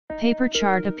Paper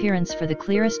chart appearance for the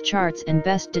clearest charts and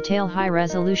best detail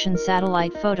high-resolution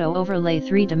satellite photo overlay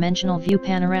 3-dimensional view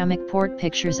panoramic port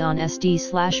pictures on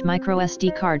SD/micro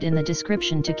SD card in the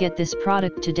description to get this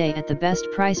product today at the best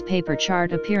price. Paper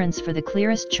chart appearance for the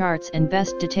clearest charts and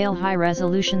best detail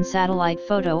high-resolution satellite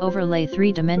photo overlay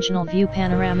 3-dimensional view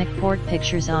panoramic port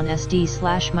pictures on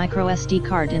SD/micro SD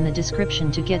card in the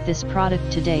description to get this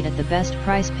product today at the best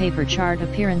price. Paper chart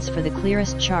appearance for the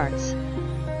clearest charts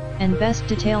and best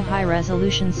detail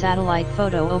high-resolution satellite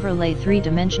photo overlay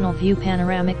 3-dimensional view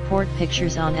panoramic port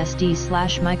pictures on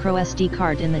SD/micro SD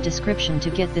card in the description to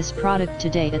get this product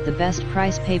today at the best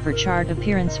price. Paper chart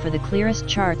appearance for the clearest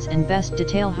charts and best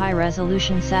detail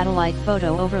high-resolution satellite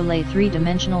photo overlay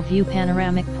 3-dimensional view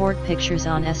panoramic port pictures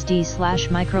on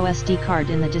SD/micro SD card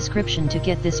in the description to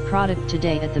get this product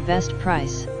today at the best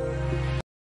price.